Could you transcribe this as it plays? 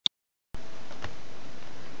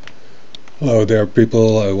Hello there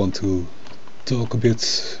people, I want to talk about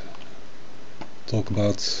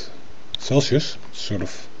Celzius, sort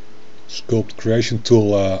of sculpt creation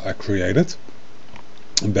tool I created.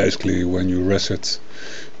 And basically when you reset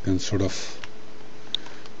you can sort of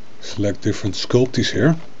select different sculpties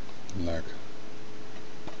here, like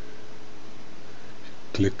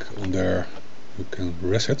click on there, you can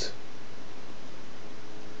reset.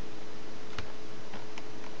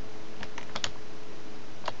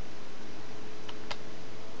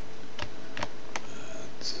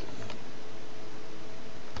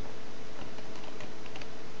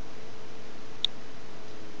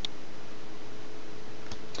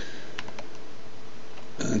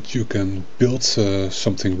 And you can build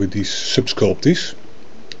something with these subsculpties.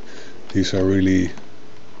 These are really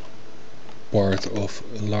part of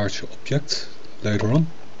a larger object later on,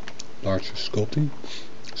 larger sculpting.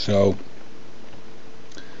 So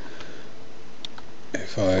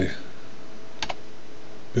if I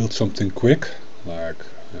build something quick, like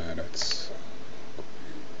that's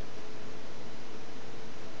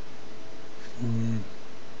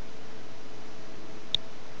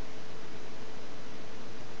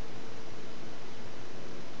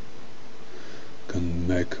can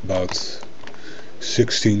make about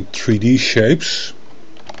 16 3D shapes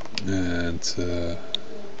and to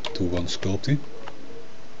one sculpting.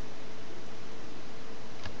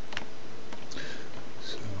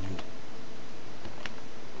 So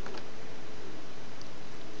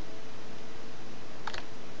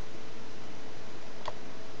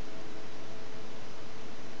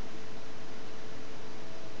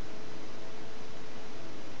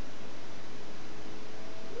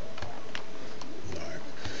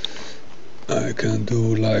I can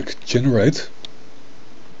do like generate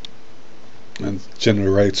and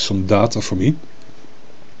generate some data for me.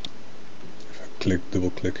 If I double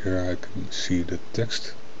click here, I can see the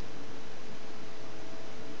text,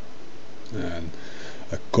 and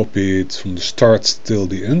I copy it from the start till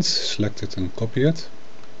the end, select it and copy it,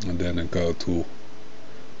 and then I go to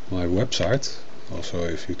my website. Also,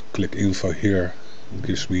 if you click info here, it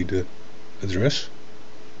gives me the address.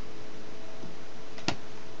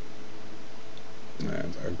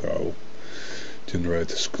 And I go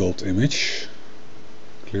generate a sculpt image,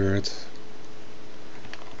 clear it,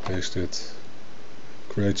 paste it,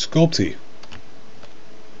 create sculpty,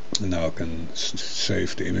 and now I can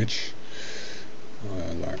save the image,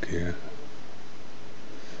 like here,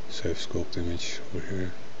 save sculpt image over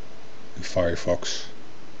here in Firefox.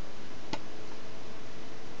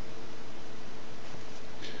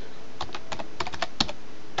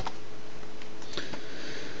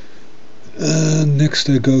 Next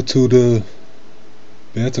I go to the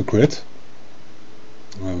beta grid.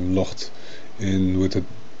 I'm logged in with a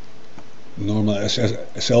normal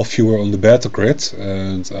SL viewer on the beta grid,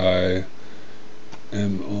 and I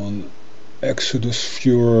am on Exodus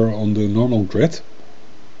viewer on the normal grid.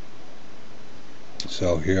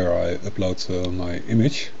 So here I upload my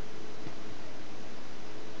image.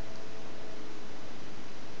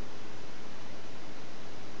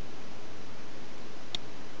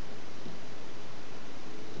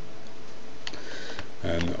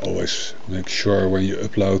 And always make sure when you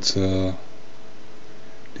upload the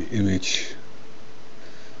image,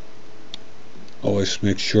 always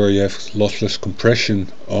make sure you have lossless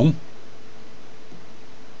compression on.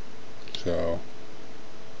 So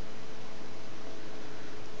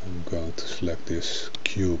I'm going to select this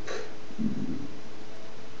cube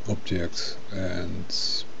object and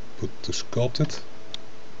put to sculpted.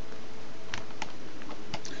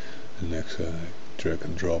 And next I drag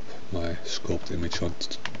and drop my sculpt image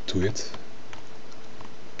onto it.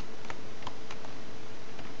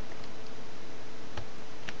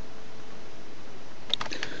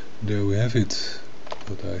 There we have it,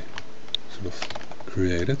 what I sort of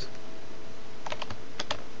created.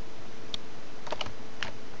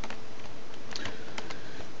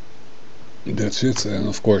 That's it, and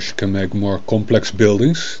of course you can make more complex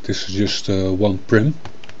buildings. This is just one prim,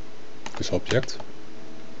 this object.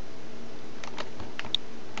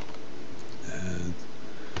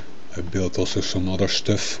 I built also some other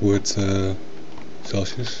stuff with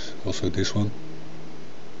Celzius, also this one.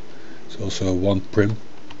 It's also one prim.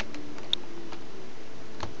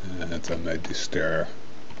 And I made this stair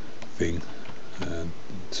thing, and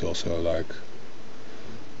it's also like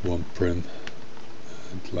one prim,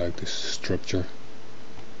 and like this structure.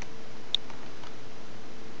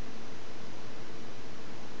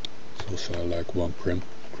 It's also like one prim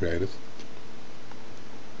created.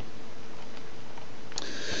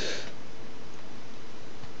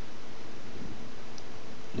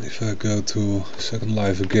 If I go to Second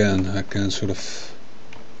Life again, I can sort of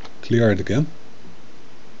clear it again.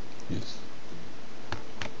 Yes.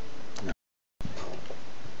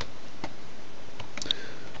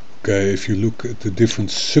 Okay, if you look at the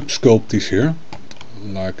different subsculpties here,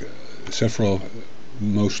 like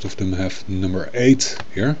most of them have number 8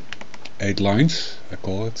 here, 8 lines I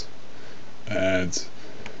call it, and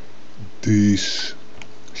these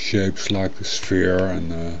shapes like the sphere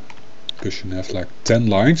and the cushion have like 10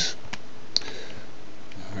 lines.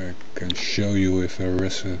 I can show you if I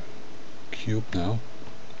rest a cube now.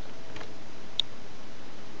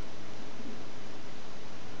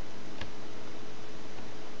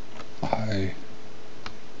 I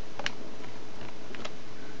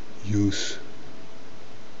use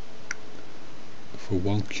for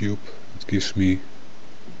one cube, it gives me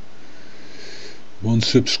one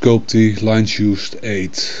subsculpty, lines used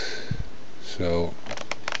 8. So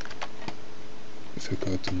if I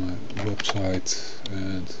go to my website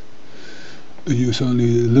and I use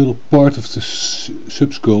only a little part of the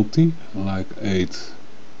subsculpty, like 8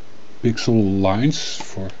 pixel lines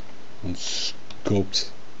for one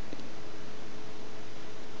sculpt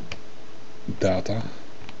data.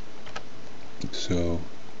 So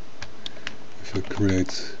if I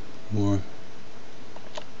create more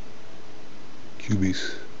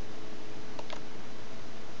cubies,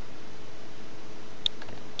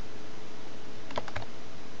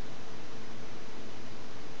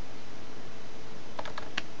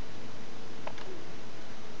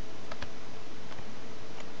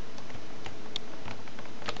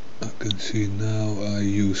 I can see now I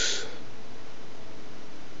use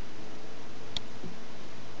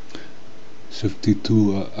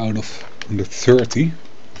 72 out of 130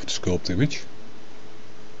 of the sculpt image.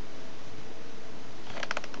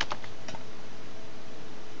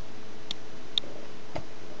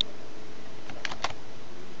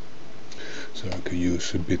 So I can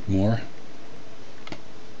use a bit more.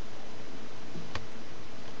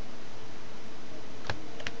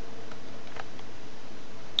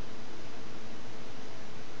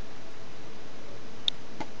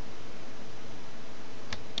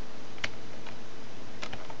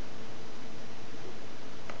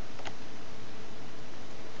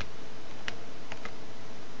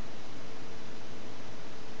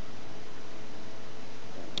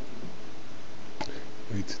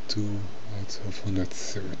 Out of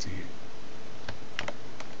 130.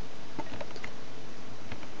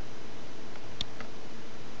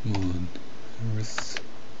 On Earth.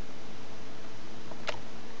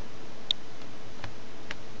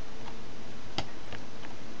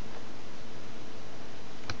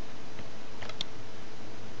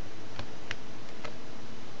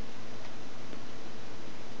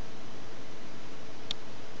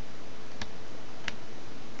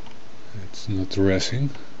 It's not resting.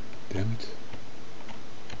 Damn it.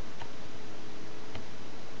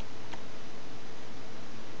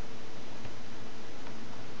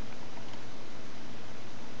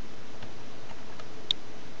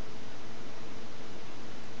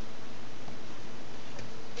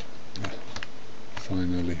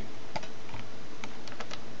 Finally.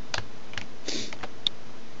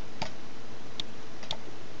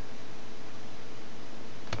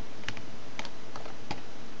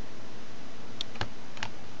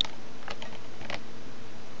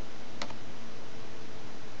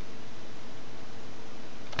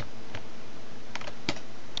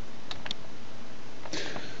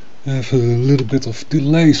 I have a little bit of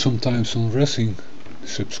delay sometimes on resting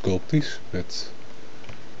subsculpties, but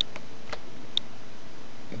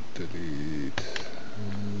delete.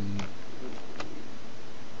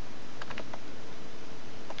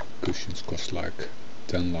 Cushions cost like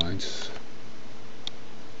 10 lines.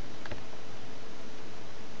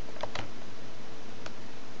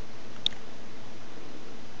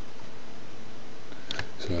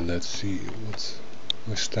 So let's see what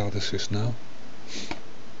my status is now.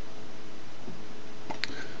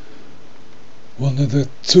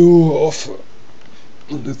 102 of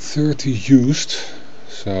 130 used,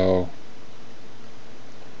 so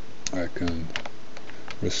I can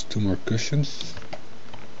rest 2 more cushions.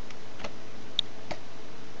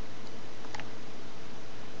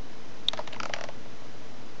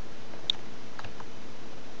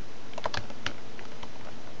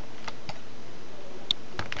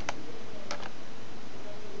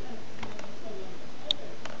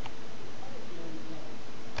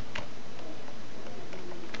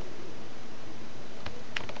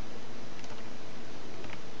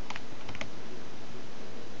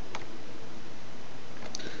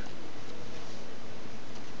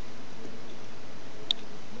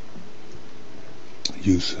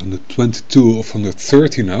 Use 122 of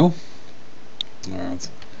 130 now. Alright.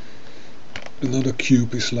 another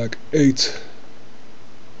cube is like 8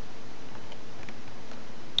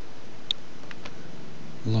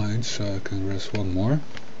 lines, so I can rest one more.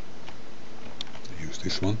 Use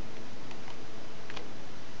this one.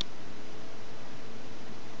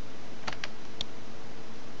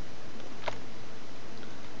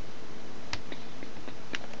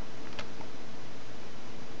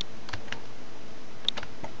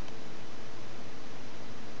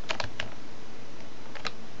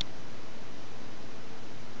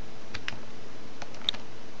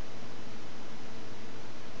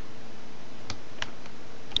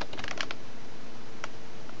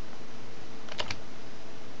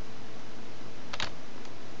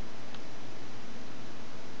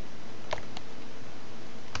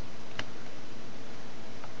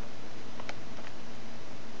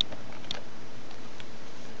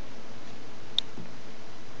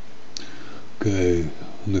 Okay,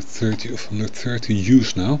 130 of 130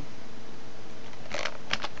 used now.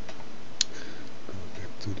 Go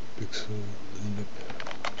back to the pixel and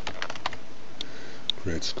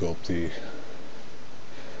create sculpted.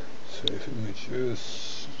 Save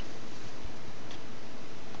images.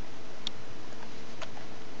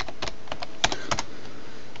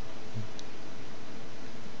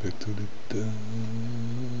 Back to the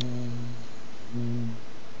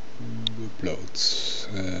uploads.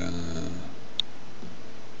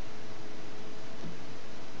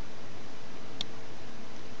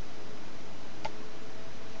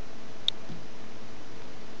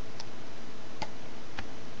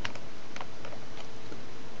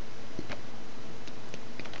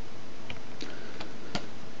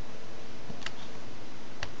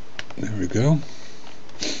 There we go.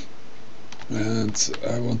 And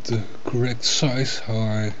I want the correct size how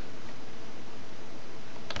I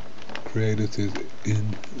created it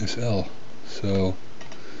in SL. So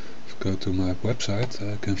if I go to my website,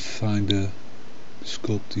 I can find the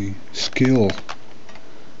sculpted scale,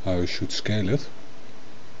 how I should scale it.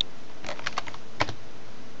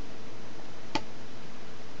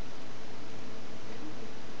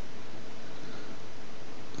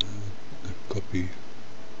 Copy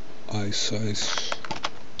eye size.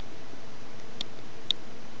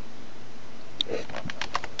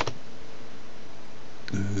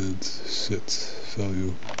 And set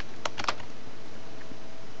value.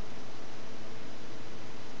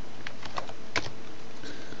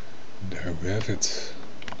 There we have it.